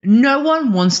No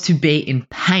one wants to be in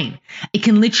pain. It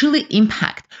can literally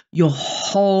impact your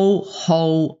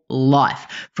whole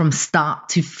life from start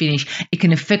to finish. It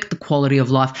can affect the quality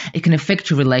of life. It can affect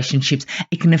your relationships.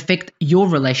 It can affect your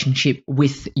relationship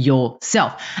with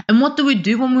yourself. And what do we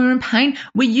do when we're in pain?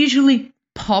 We usually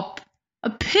pop a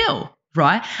pill,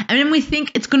 right? And then we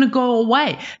think it's going to go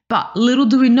away. But little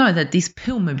do we know that this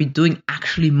pill may be doing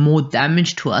actually more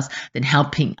damage to us than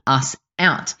helping us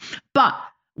out. But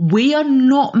we are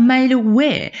not made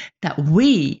aware that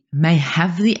we may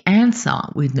have the answer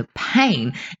with the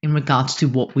pain in regards to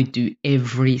what we do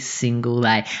every single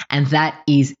day. And that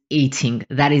is eating.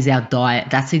 That is our diet.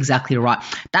 That's exactly right.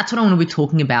 That's what I want to be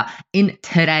talking about in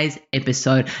today's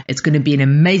episode. It's going to be an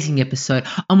amazing episode.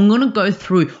 I'm going to go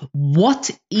through what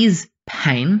is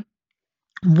pain.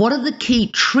 What are the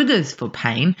key triggers for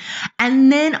pain?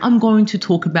 And then I'm going to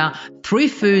talk about 3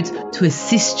 foods to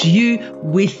assist you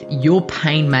with your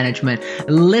pain management.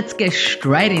 Let's get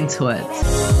straight into it.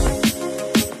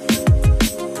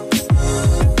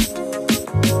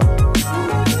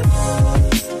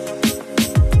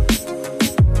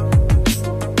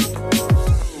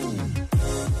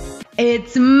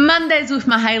 It's Mondays with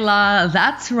Mahela.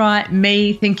 That's right,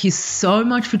 me. Thank you so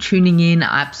much for tuning in.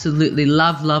 I absolutely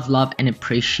love, and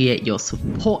appreciate your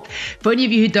support. For any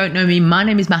of you who don't know me, my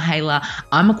name is Mahela.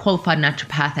 I'm a qualified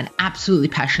naturopath and absolutely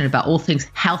passionate about all things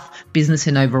health, business,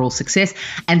 and overall success.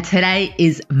 And today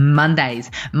is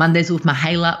Mondays. Mondays with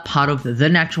Mahela, part of the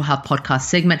Natural Health Podcast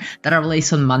segment that I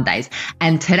release on Mondays.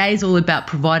 And today is all about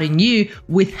providing you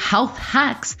with health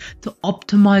hacks to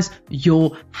optimize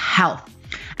your health.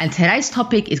 And today's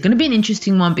topic is going to be an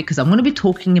interesting one because I'm going to be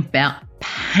talking about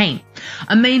pain.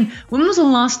 I mean, when was the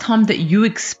last time that you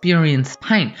experienced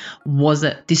pain? Was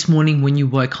it this morning when you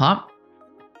woke up?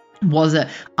 Was it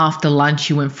after lunch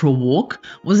you went for a walk?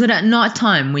 Was it at night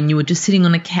time when you were just sitting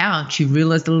on a couch, you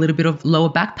realized a little bit of lower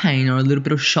back pain or a little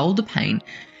bit of shoulder pain?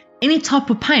 Any type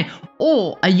of pain?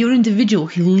 Or are you an individual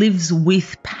who lives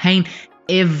with pain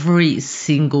every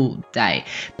single day?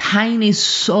 Pain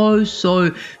is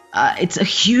it's a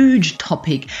huge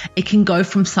topic. It can go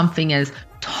from something as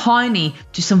tiny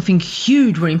to something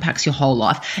huge where it impacts your whole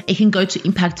life. It can go to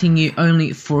impacting you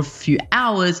only for a few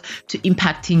hours to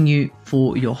impacting you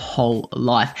for your whole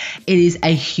life. It is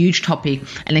a huge topic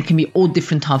and it can be all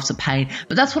different types of pain.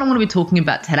 But that's what I'm going to be talking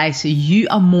about today. So you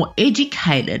are more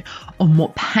educated on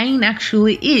what pain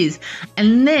actually is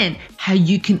and then how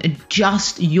you can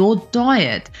adjust your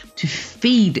diet to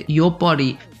feed your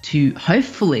body to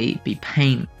hopefully be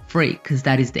pain-free, because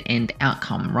that is the end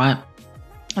outcome, right?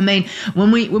 I mean,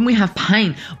 when we have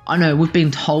pain, I know we've been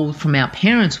told from our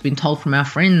parents, we've been told from our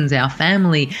friends, our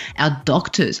family, our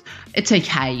doctors, it's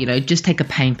okay, just take a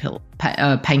painkiller.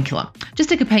 Just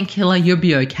take a painkiller, you'll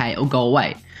be okay, it'll go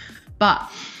away. But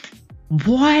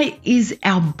why is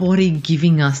our body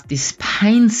giving us this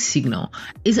pain signal?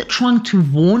 Is it trying to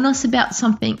warn us about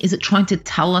something? Is it trying to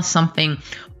tell us something?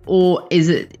 Or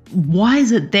why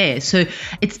is it there? So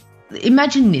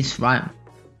imagine this, right?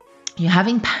 You're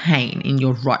having pain in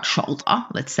your right shoulder,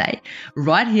 let's say,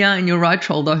 right here in your right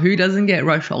shoulder. Who doesn't get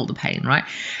right shoulder pain, right?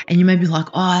 And you may be like,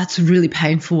 oh, that's really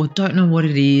painful. I don't know what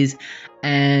it is.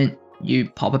 And you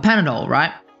pop a Panadol,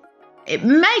 right? It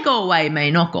may go away,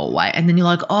 may not go away. And then you're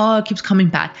like, oh, it keeps coming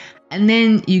back. And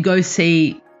then you go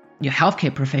see your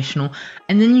healthcare professional,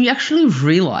 and then you actually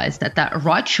realize that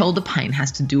right shoulder pain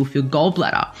has to do with your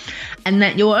gallbladder, and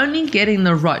that you're only getting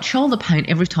the right shoulder pain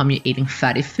every time you're eating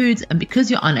fatty foods, and because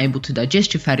you're unable to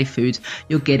digest your fatty foods,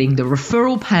 you're getting the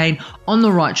referral pain on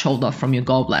the right shoulder from your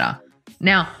gallbladder.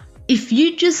 Now, if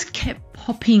you just kept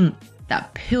popping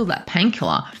that pill, that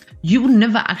painkiller, you will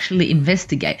never actually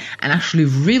investigate and actually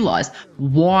realize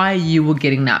why you were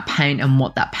getting that pain and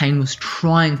what that pain was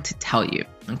trying to tell you.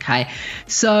 Okay,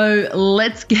 so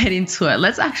let's get into it.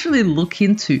 Let's actually look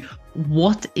into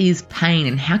what is pain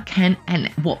and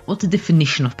what the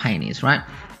definition of pain is, right?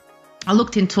 I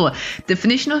looked into a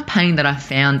definition of pain that I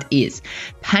found is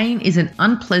pain is an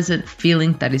unpleasant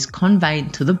feeling that is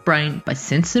conveyed to the brain by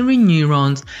sensory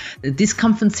neurons. The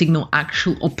discomfort signal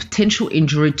actual or potential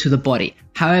injury to the body.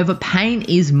 However, pain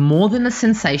is more than a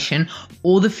sensation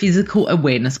or the physical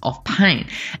awareness of pain.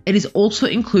 It is also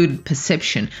included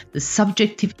perception, the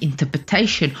subjective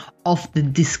interpretation of the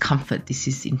discomfort. This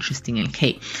is interesting and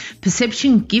key.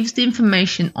 Perception gives the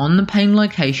information on the pain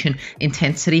location,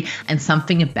 intensity, and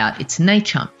something about its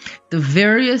nature. The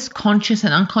various conscious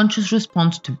and unconscious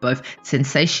response to both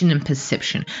sensation and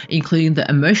perception, including the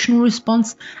emotional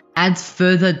response, adds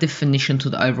further definition to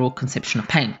the overall conception of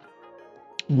pain.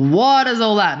 What does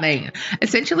all that mean?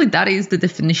 Essentially, that is the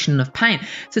definition of pain.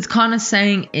 So it's kind of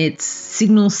saying it's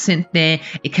signals sent there.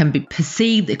 It can be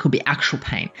perceived. It could be actual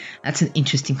pain. That's an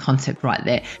interesting concept right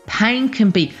there. Pain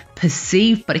can be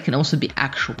perceived, but it can also be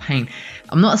actual pain.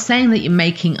 I'm not saying that you're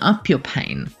making up your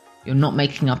pain. You're not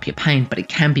making up your pain, but it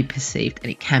can be perceived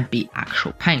and it can be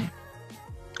actual pain.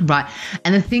 Right.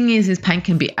 And the thing is pain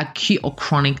can be acute or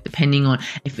chronic depending on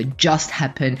if it just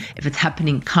happened, if it's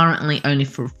happening currently only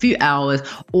for a few hours,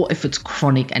 or if it's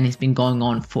chronic and it's been going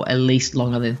on for at least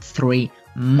longer than 3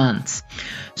 months.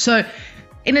 So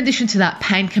in addition to that,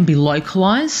 pain can be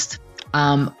localized,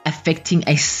 affecting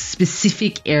a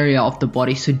specific area of the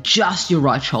body. So just your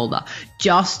right shoulder,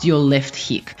 just your left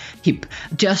hip,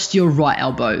 just your right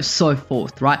elbow, so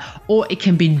forth, right? Or it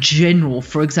can be general,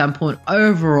 for example, an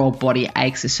overall body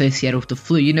aches associated with the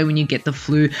flu. You know, when you get the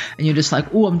flu and you're just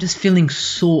like, oh, I'm just feeling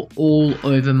sore all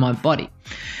over my body.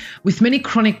 With many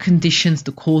chronic conditions,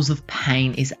 the cause of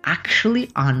pain is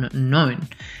actually unknown.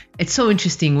 It's so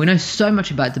interesting. We know so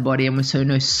much about the body and we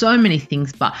know so many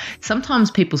things, but sometimes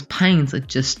people's pains are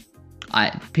just,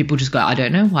 people just go, I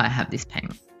don't know why I have this pain.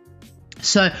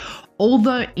 So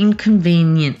although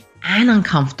inconvenient and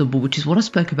uncomfortable, which is what I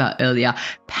spoke about earlier,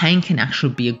 pain can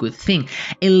actually be a good thing.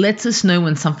 It lets us know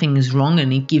when something is wrong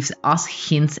and it gives us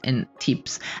hints and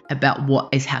tips about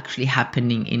what is actually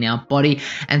happening in our body.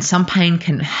 And some pain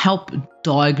can help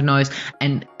diagnose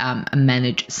and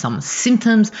manage some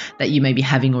symptoms that you may be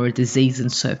having or a disease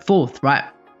and so forth, right?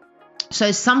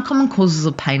 So some common causes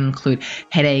of pain include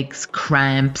headaches,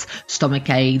 cramps, stomach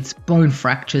aches, bone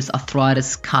fractures,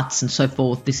 arthritis, cuts, and so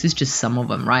forth. This is just some of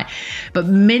them, right? But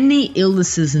many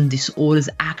illnesses and disorders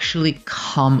actually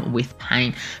come with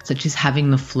pain, such as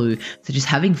having the flu, such as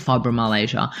having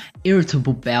fibromyalgia,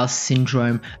 irritable bowel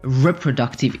syndrome,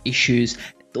 reproductive issues.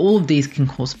 All of these can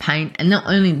cause pain, and not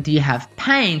only do you have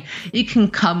pain, you can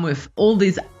come with all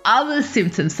these other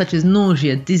symptoms such as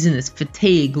nausea, dizziness,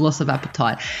 fatigue, loss of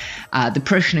appetite,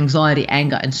 depression, anxiety,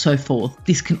 anger, and so forth.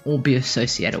 This can all be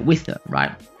associated with it,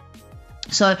 right?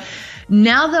 So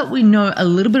now that we know a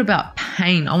little bit about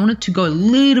pain, I wanted to go a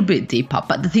little bit deeper.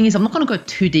 But the thing is, I'm not going to go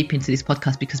too deep into this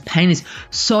podcast because pain is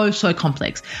so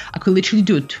complex. I could literally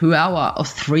do a 2 hour or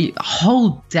a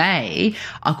whole day.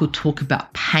 I could talk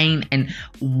about pain and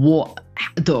what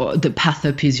the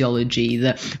pathophysiology,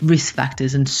 the risk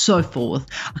factors, and so forth.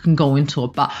 I can go into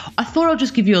it, but I thought I'll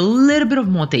just give you a little bit of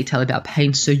more detail about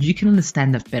pain so you can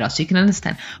understand that better, so you can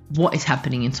understand what is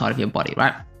happening inside of your body,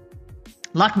 right?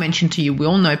 Like mentioned to you, we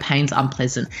all know pain's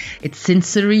unpleasant. It's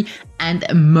sensory and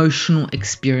emotional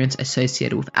experience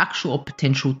associated with actual or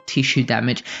potential tissue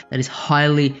damage that is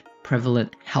highly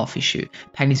prevalent health issue.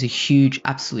 Pain is a huge,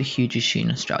 absolutely huge issue in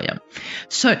Australia.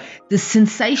 So the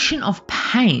sensation of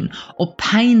pain or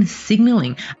pain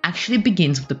signaling actually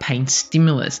begins with the pain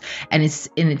stimulus, and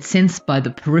it's sensed by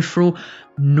the peripheral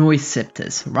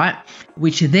nociceptors, right?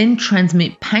 Which then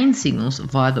transmit pain signals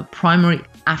via the primary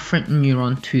afferent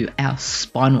neuron to our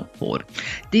spinal cord.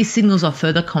 These signals are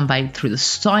further conveyed through the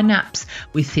synapse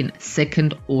within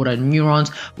second order neurons,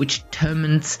 which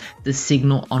determines the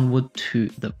signal onward to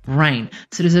the brain.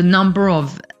 So there's a number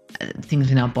of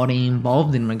things in our body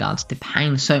involved in regards to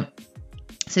pain. So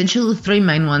essentially, the three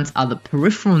main ones are the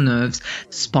peripheral nerves,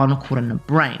 spinal cord, and the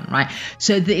brain, right?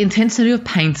 So the intensity of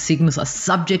pain signals are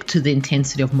subject to the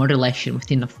intensity of modulation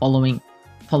within the following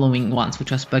ones,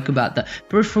 which I spoke about: the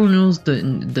peripheral nerves,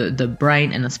 the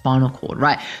brain, and the spinal cord,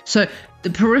 right? So the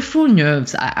peripheral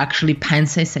nerves are actually, pain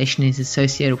sensation is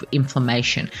associated with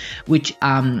inflammation, which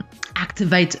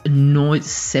activates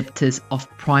nociceptors of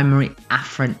primary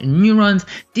afferent neurons.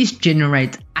 This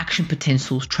generates action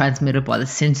potentials transmitted by the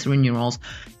sensory neurons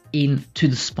into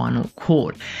the spinal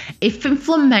cord. If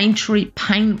inflammatory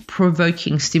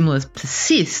pain-provoking stimulus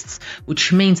persists,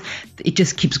 which means it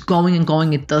just keeps going and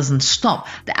going, it doesn't stop,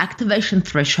 the activation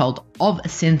threshold of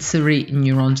sensory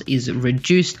neurons is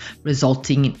reduced,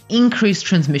 resulting in increased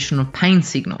transmission of pain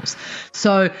signals.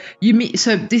 So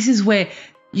this is where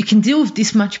you can deal with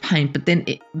this much pain, but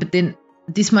then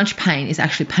this much pain is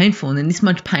actually painful, and then this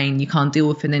much pain you can't deal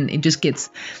with, and then it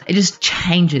just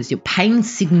changes. Your pain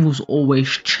signals always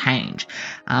change.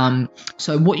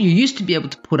 So what you used to be able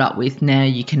to put up with, now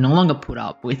you can no longer put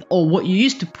up with, or what you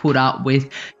used to put up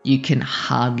with, you can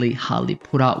hardly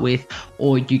put up with,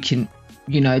 or you can,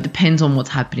 it depends on what's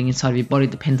happening inside of your body,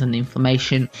 depends on the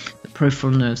inflammation, the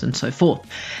peripheral nerves, and so forth.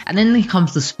 And then there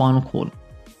comes the spinal cord.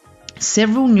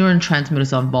 Several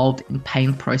neurotransmitters are involved in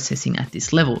pain processing at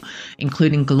this level,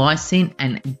 including glycine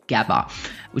and GABA,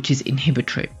 which is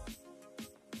inhibitory.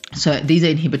 So these are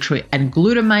inhibitory, and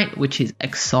glutamate, which is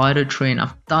excitatory, and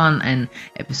I've done an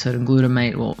episode on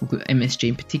glutamate, or MSG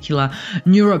in particular.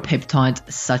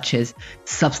 Neuropeptides such as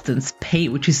substance P,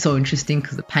 which is so interesting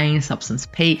because the pain, substance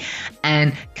P,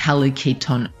 and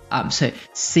calcium, so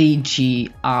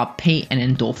CGRP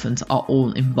and endorphins are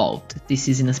all involved. This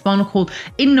is in the spinal cord.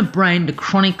 In the brain, the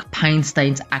chronic pain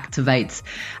states activates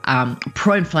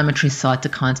pro-inflammatory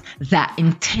cytokines that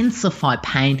intensify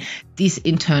pain. This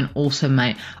in turn also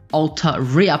may alter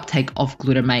reuptake of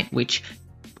glutamate, which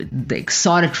the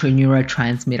excitatory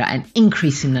neurotransmitter, and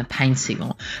increasing the pain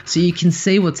signal. So you can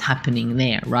see what's happening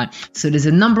there, right? So there's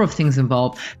a number of things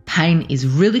involved. Pain is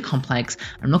really complex.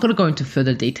 I'm not going to go into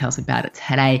further details about it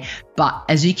today, but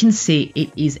as you can see,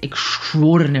 it is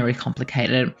extraordinarily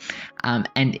complicated, and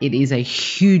it is a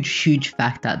huge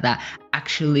factor that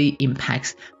actually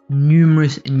impacts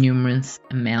numerous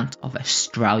amount of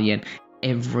Australian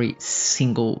every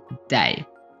single day.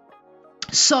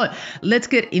 So let's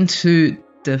get into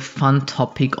the fun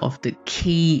topic of the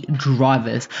key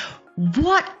drivers.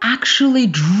 What actually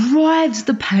drives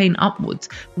the pain upwards?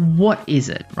 What is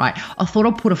it, right? I thought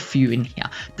I'll put a few in here.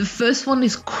 The first one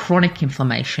is chronic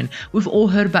inflammation. We've all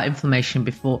heard about inflammation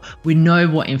before. We know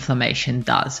what inflammation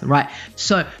does, right?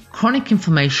 So chronic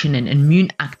inflammation and immune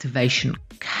activation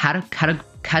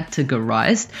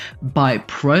categorized by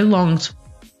prolonged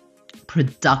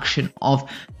production of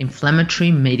inflammatory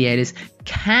mediators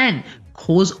can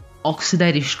cause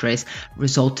oxidative stress,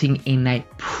 resulting in a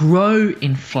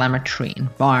pro-inflammatory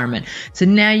environment. So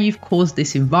now you've caused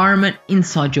this environment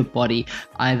inside your body,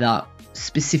 either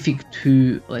specific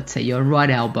to, let's say, your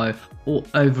right elbow or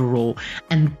overall,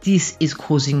 and this is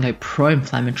causing a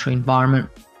pro-inflammatory environment,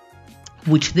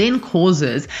 which then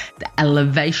causes the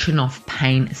elevation of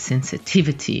pain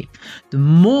sensitivity. The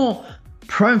more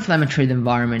pro-inflammatory the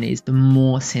environment is, the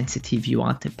more sensitive you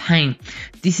are to pain.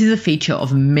 This is a feature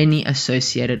of many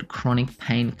associated chronic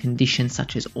pain conditions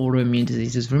such as autoimmune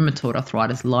diseases, rheumatoid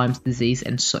arthritis, Lyme's disease,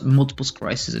 and multiple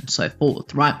sclerosis, and so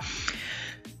forth, right?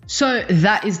 So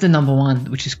that is the number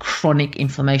one, which is chronic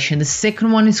inflammation. The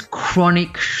second one is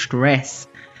chronic stress.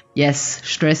 Yes,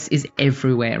 stress is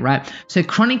everywhere, right? So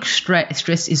chronic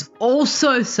stress is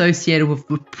also associated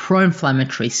with a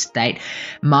pro-inflammatory state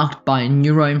marked by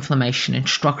neuroinflammation and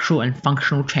structural and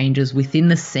functional changes within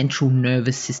the central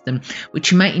nervous system,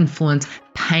 which may influence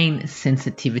pain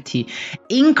sensitivity,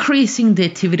 increasing the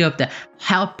activity of the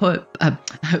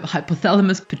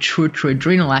hypothalamus pituitary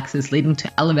adrenal axis, leading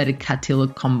to elevated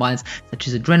catecholamines such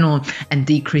as adrenaline and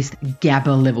decreased GABA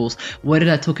levels. What did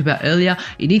I talk about earlier?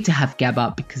 You need to have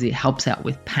GABA because it helps out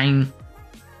with pain,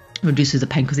 reduces the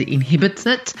pain because it inhibits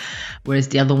it, whereas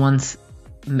the other ones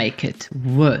make it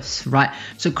worse, right?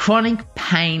 So chronic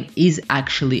pain is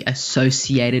actually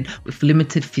associated with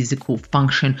limited physical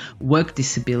function, work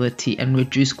disability, and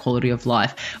reduced quality of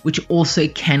life, which also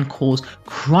can cause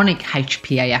chronic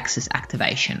HPA axis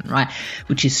activation, right?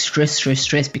 Which is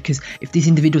stress, because if these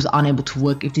individuals aren't able to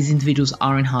work, if these individuals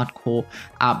are in hardcore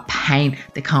pain,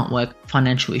 they can't work,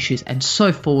 financial issues, and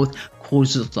so forth,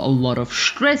 causes a lot of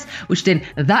stress, which then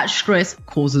that stress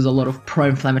causes a lot of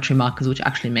pro-inflammatory markers, which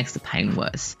actually makes the pain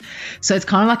worse. So it's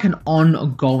kind of like an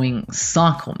ongoing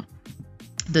cycle.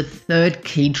 The third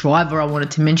key driver I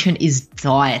wanted to mention is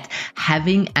diet.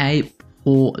 Having a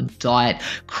poor diet.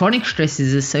 Chronic stress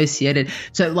is associated.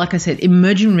 So like I said,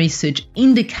 emerging research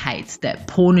indicates that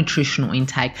poor nutritional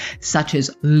intake, such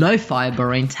as low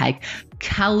fiber intake,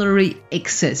 calorie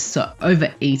excess, so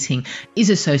overeating,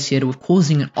 is associated with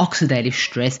causing an oxidative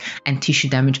stress and tissue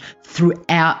damage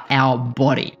throughout our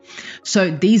body.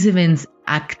 So these events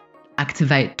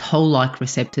activate toll-like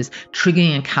receptors,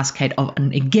 triggering a cascade of,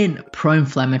 again,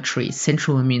 pro-inflammatory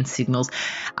central immune signals.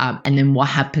 And then what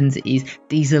happens is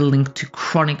these are linked to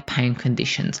chronic pain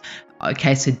conditions.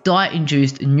 Okay, so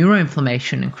diet-induced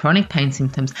neuroinflammation and chronic pain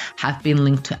symptoms have been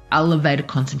linked to elevated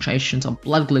concentrations of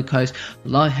blood glucose,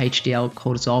 low HDL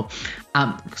cortisol,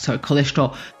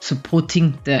 cholesterol,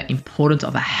 supporting the importance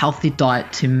of a healthy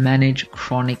diet to manage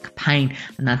chronic pain.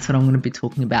 And that's what I'm going to be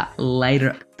talking about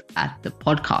later at the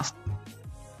podcast.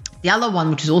 The other one,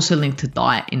 which is also linked to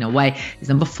diet in a way, is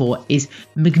number 4, is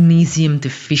magnesium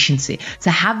deficiency.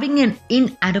 So having an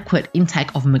inadequate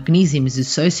intake of magnesium is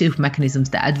associated with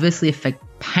mechanisms that adversely affect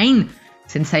pain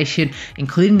sensation,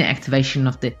 including the activation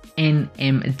of the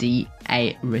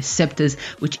NMDA receptors,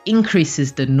 which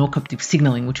increases the norepinephrine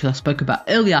signaling, which I spoke about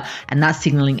earlier, and that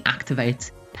signaling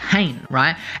activates pain,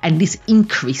 right? And this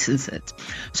increases it.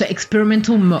 So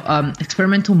experimental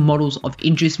models of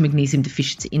induced magnesium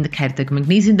deficiency indicated that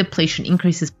magnesium depletion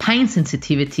increases pain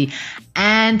sensitivity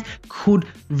and could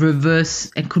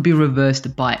be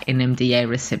reversed by NMDA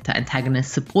receptor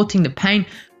antagonists, supporting the pain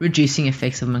reducing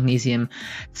effects of magnesium.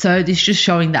 So this is just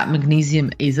showing that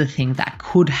magnesium is a thing that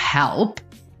could help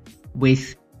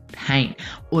with pain.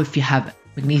 Or if you have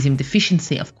magnesium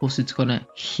deficiency, of course, it's going to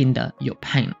hinder your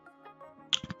pain.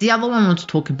 The other one I want to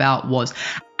talk about was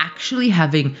actually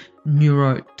having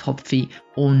neurotophy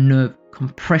or nerve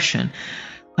compression.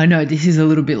 I know this is a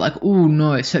little bit like, oh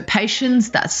no. So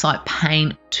patients that cite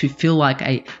pain to feel like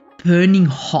a burning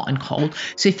hot and cold.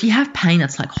 So if you have pain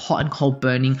that's like hot and cold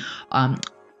burning,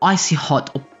 icy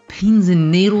hot or pins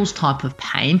and needles type of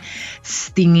pain,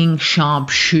 stinging, sharp,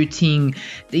 shooting,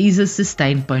 these are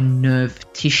sustained by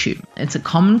nerve tissue. It's a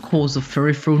common cause of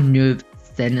peripheral nerve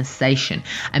sensation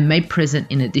and may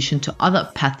present in addition to other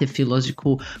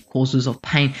pathophysiological causes of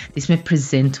pain. This may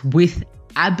present with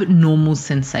abnormal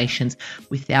sensations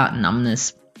without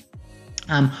numbness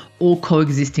or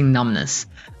coexisting numbness,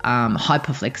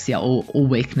 hyperplexia or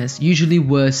weakness, usually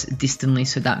worse distantly,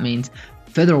 so that means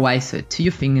further away, so to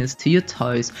your fingers, to your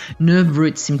toes. Nerve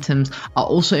root symptoms are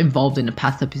also involved in the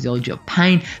pathophysiology of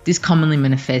pain. This commonly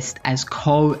manifests as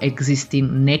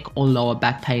coexisting neck or lower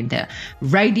back pain that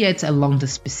radiates along the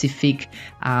specific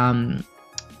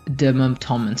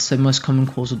dermatomes, so most common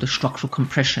cause of the structural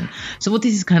compression. So what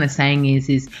this is kind of saying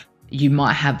is you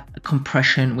might have a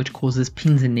compression which causes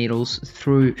pins and needles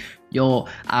through your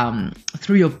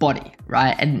body,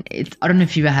 right? And I don't know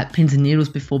if you've ever had pins and needles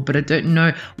before, but I don't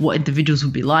know what individuals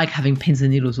would be like having pins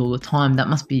and needles all the time. That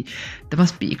must be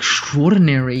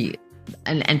extraordinary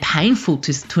and painful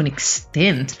to an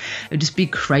extent. It would just be a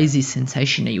crazy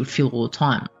sensation that you would feel all the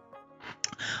time.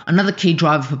 Another key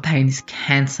driver for pain is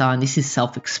cancer, and this is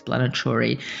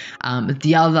self-explanatory.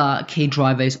 The other key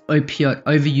driver is opioid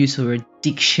overuse or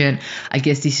addiction. I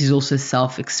guess this is also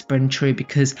self-explanatory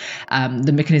because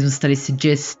the mechanism study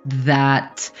suggests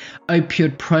that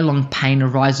opioid prolonged pain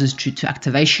arises due to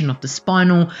activation of the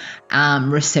spinal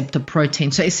receptor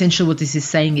protein. So essentially what this is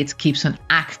saying, it keeps on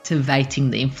activating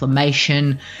the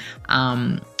inflammation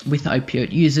with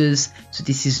opioid users. So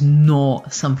this is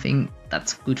not something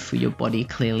that's good for your body,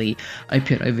 clearly,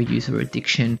 opioid overuse or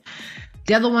addiction.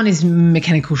 The other one is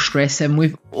mechanical stress, and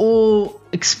we've all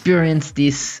experienced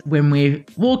this when we're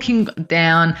walking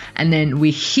down and then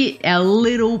we hit our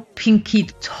little pinky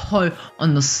toe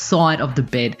on the side of the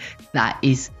bed. That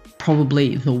is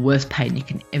probably the worst pain you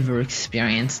can ever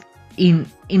experience in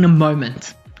a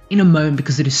moment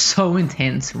because it is so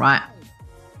intense, right?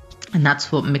 And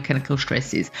that's what mechanical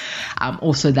stress is.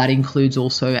 Also, that includes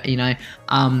also,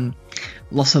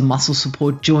 loss of muscle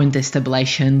support, joint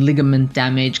destabilization, ligament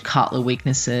damage, cartilage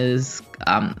weaknesses,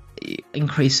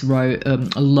 increased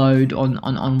load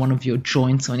on one of your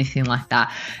joints or anything like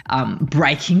that,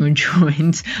 breaking a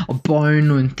joint or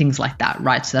bone and things like that,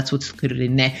 right? So that's what's included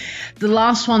in there. The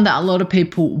last one that a lot of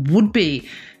people would be,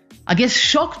 I guess,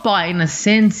 shocked by in a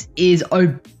sense is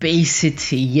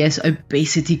obesity. Yes,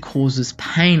 obesity causes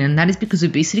pain, and that is because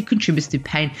obesity contributes to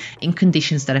pain in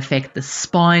conditions that affect the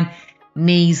spine,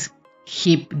 knees,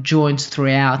 hip joints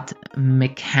throughout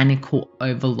mechanical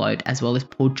overload, as well as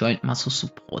poor joint muscle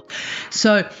support.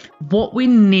 So what we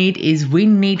need is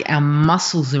our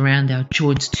muscles around our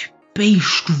joints to be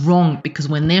strong, because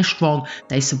when they're strong,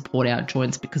 they support our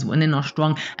joints. Because when they're not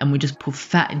strong and we just put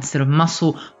fat instead of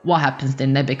muscle, what happens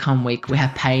then? They become weak. We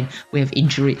have pain, we have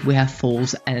injury, we have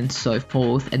falls, and so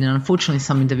forth. And then unfortunately,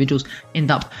 some individuals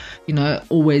end up,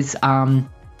 always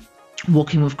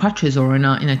walking with crutches or in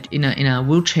a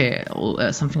wheelchair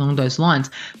or something along those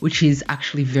lines, which is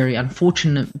actually very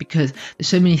unfortunate because there's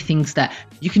so many things that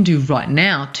you can do right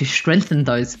now to strengthen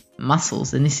those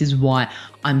muscles. And this is why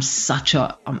I'm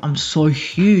so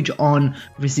huge on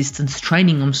resistance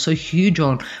training. I'm so huge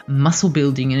on muscle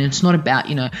building, and it's not about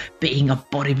being a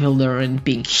bodybuilder and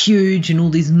being huge and all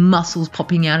these muscles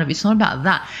popping out of it. It's not about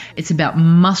that. It's about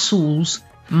muscles.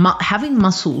 Having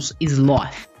muscles is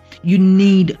life. You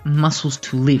need muscles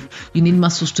to live. You need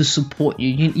muscles to support you.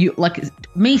 You like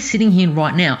me sitting here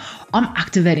right now, I'm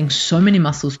activating so many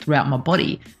muscles throughout my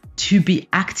body to be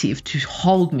active, to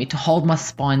hold me, to hold my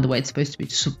spine the way it's supposed to be,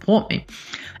 to support me.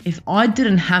 If I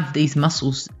didn't have these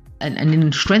muscles and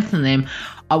didn't strengthen them,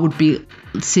 I would be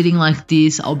sitting like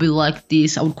this. I'll be like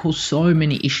this. I would cause so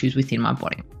many issues within my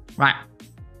body, right?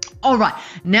 All right,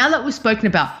 now that we've spoken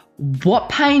about what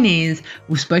pain is,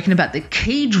 we've spoken about the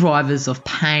key drivers of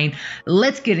pain,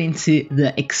 let's get into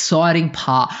the exciting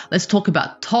part. Let's talk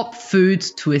about top foods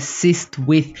to assist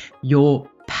with your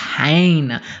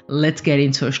pain. Let's get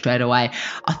into it straight away.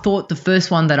 I thought the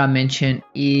first one that I mentioned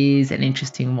is an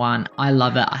interesting one. I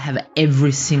love it. I have it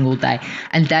every single day,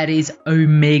 and that is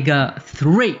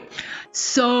omega-3.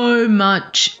 So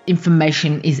much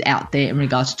information is out there in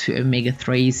regards to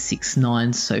omega-3s, 6,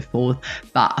 9, so forth,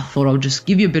 but I thought I'll just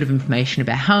give you a bit of information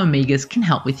about how omegas can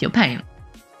help with your pain.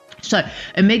 So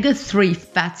omega-3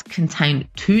 fats contain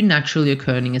 2 naturally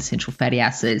occurring essential fatty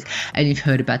acids, and you've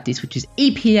heard about this, which is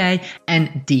EPA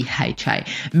and DHA.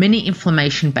 Many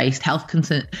inflammation-based health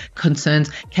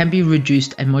concerns can be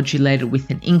reduced and modulated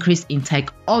with an increased intake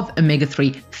of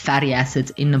omega-3 fatty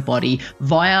acids in the body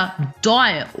via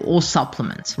diet or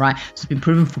supplements, right? So it's been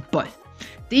proven for both.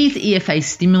 These EFA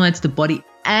stimulates the body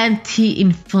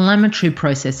anti-inflammatory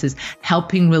processes,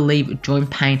 helping relieve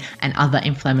joint pain and other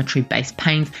inflammatory based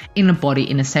pains in the body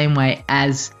in the same way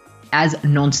as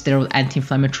non-steroidal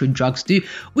anti-inflammatory drugs do,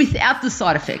 without the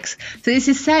side effects. So this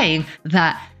is saying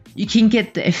that you can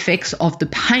get the effects of the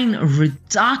pain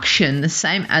reduction the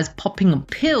same as popping a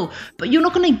pill, but you're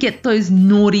not going to get those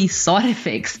naughty side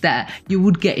effects that you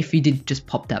would get if you did just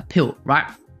pop that pill,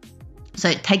 right?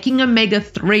 So taking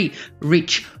omega-3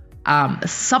 rich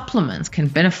supplements can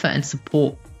benefit and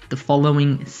support the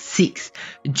following 6: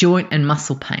 joint and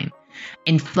muscle pain,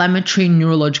 inflammatory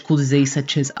neurological disease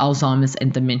such as Alzheimer's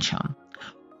and dementia,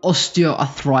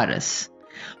 osteoarthritis,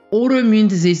 autoimmune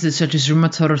diseases such as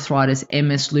rheumatoid arthritis,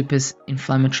 MS, lupus,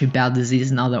 inflammatory bowel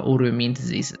disease, and other autoimmune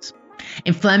diseases,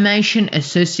 inflammation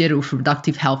associated with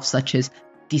reproductive health such as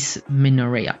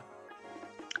dysmenorrhea.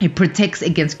 It protects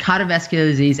against cardiovascular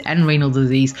disease and renal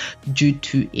disease due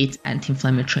to its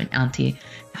anti-inflammatory and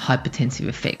anti-hypertensive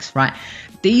effects, right?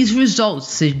 These results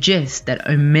suggest that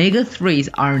omega-3s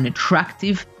are an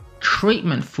attractive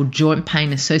treatment for joint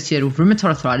pain associated with rheumatoid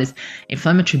arthritis,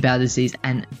 inflammatory bowel disease,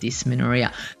 and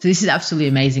dysmenorrhea. So this is absolutely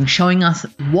amazing, showing us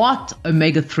what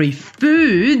omega-3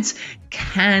 foods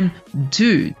can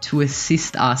do to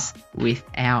assist us with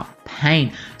our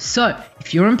pain. So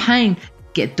if you're in pain,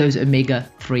 get those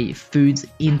omega-3 foods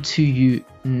into you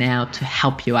now to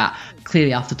help you out,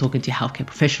 clearly after talking to your healthcare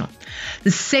professional.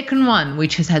 The second one,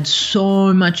 which has had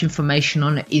so much information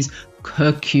on it, is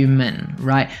curcumin,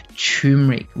 right?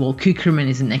 Turmeric. Well, curcumin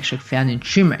is an extract found in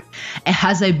turmeric. It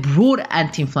has a broad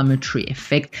anti-inflammatory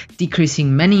effect,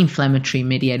 decreasing many inflammatory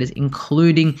mediators,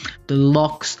 including the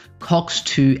LOX,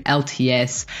 COX-2,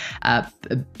 LTS,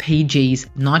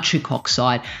 PGs, nitric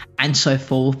oxide, and so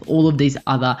forth, all of these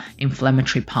other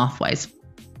inflammatory pathways.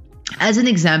 As an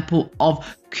example of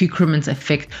curcumin's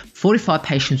effect, 45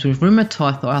 patients with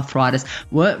rheumatoid arthritis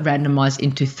were randomized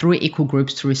into 3 equal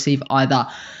groups to receive either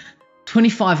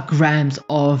 25 grams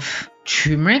of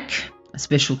turmeric, a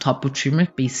special type of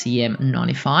turmeric, BCM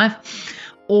 95,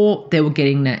 or they were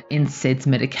getting the NSAIDs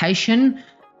medication,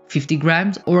 50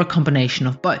 grams, or a combination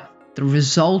of both. The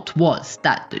result was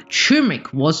that the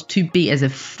turmeric was to be as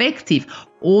effective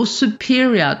or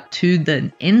superior to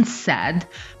the NSAID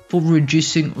for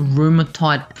reducing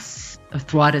rheumatoid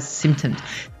arthritis symptoms.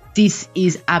 This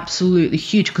is absolutely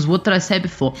huge, because what did I say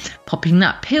before? Popping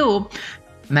that pill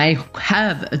may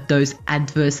have those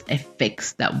adverse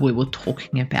effects that we were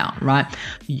talking about, right?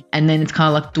 And then it's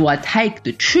kind of like, do I take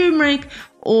the turmeric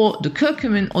or the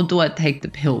curcumin, or do I take the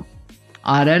pill?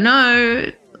 I don't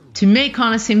know. To me, it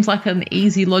kind of seems like an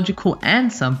easy, logical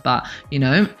answer, but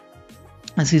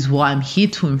this is why I'm here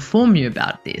to inform you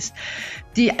about this.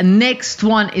 The next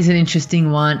one is an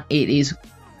interesting one. It is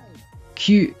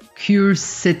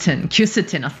quercetin.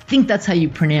 I think that's how you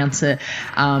pronounce it.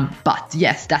 But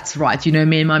yes, that's right. You know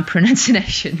me and my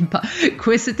pronunciation. But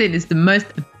quercetin is the most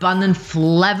abundant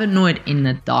flavonoid in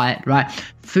the diet, right?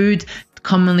 Food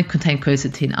commonly contain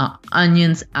quercetin are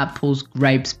onions, apples,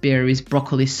 grapes, berries,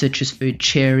 broccoli, citrus fruit,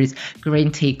 cherries,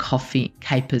 green tea, coffee,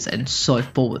 capers, and so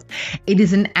forth. It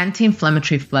is an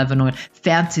anti-inflammatory flavonoid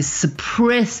found to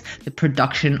suppress the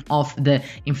production of the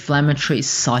inflammatory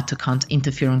cytokines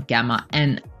interferon gamma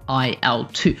and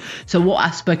IL-2. So what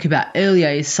I spoke about earlier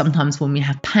is sometimes when we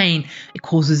have pain, it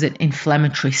causes an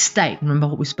inflammatory state. Remember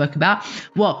what we spoke about?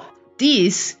 Well,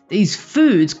 these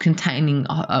foods containing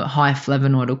a high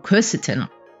flavonoid or quercetin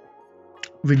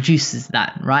reduces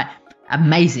that, right?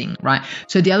 Amazing, right?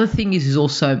 So the other thing is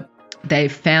also they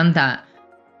found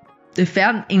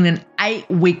in an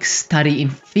 8-week study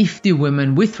in 50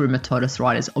 women with rheumatoid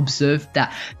arthritis observed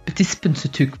that participants who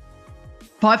took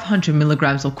 500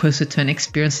 milligrams of quercetin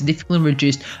experienced significantly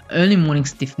reduced early morning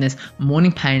stiffness,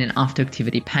 morning pain, and after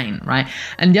activity pain, right?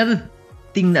 And the other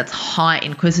thing that's high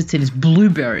in quercetin is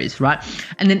blueberries, right?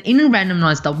 And then in a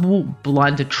randomized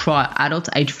double-blinded trial, adults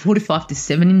aged 45 to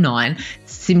 79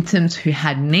 symptoms who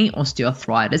had knee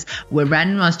osteoarthritis were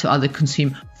randomized to either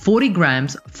consume 40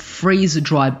 grams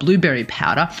freeze-dried blueberry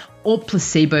powder or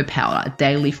placebo powder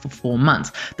daily for 4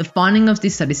 months. The finding of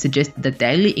this study suggested that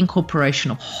daily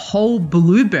incorporation of whole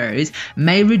blueberries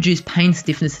may reduce pain,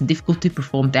 stiffness, and difficulty to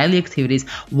perform daily activities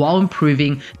while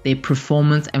improving their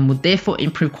performance and would therefore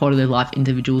improve quality of life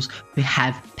individuals who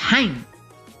have pain.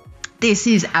 This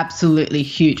is absolutely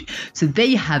huge. So there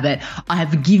you have it. I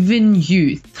have given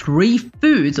you 3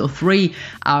 foods or 3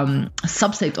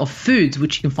 subsets of foods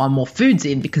which you can find more foods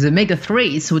in, because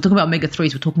omega-3s, so we're talking about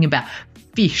omega-3s, we're talking about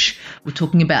fish, we're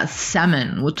talking about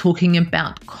salmon, we're talking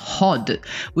about cod,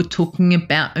 we're talking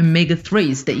about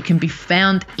omega-3s that you can be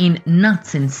found in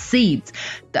nuts and seeds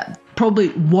that probably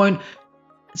won't.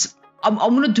 I'm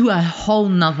going to do a whole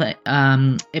nother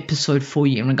episode for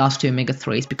you in regards to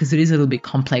omega-3s, because it is a little bit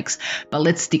complex, but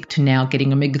let's stick to now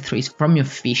getting omega-3s from your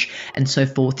fish and so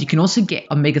forth. You can also get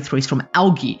omega-3s from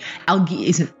algae. Algae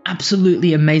is an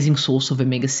absolutely amazing source of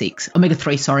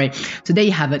omega-3, sorry. So there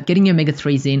you have it, getting your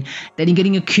omega-3s in, then you're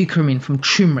getting your curcumin from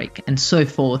turmeric and so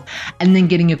forth, and then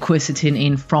getting your quercetin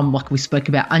in from, like we spoke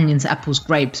about, onions, apples,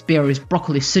 grapes, berries,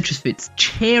 broccoli, citrus fruits,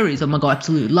 cherries. Oh my God,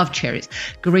 absolutely love cherries.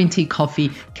 Green tea, coffee,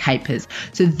 capers.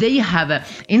 So there you have it.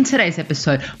 In today's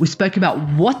episode, we spoke about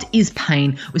what is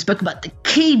pain. We spoke about the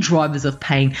key drivers of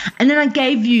pain. And then I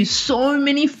gave you so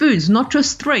many foods, not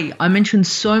just 3. I mentioned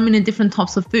so many different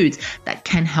types of foods that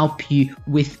can help you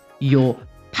with your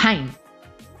pain.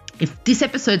 If this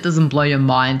episode doesn't blow your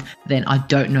mind, then I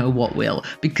don't know what will,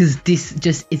 because this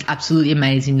just is absolutely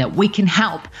amazing that we can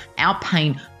help our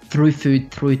pain through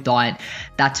food, through diet.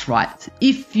 That's right.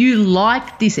 If you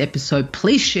like this episode,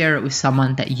 please share it with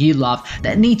someone that you love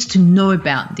that needs to know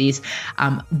about this.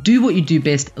 Do what you do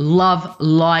best. Love,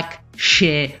 like,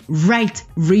 share, rate,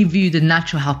 review the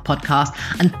Natural Health Podcast.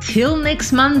 Until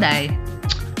next Monday,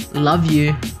 love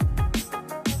you.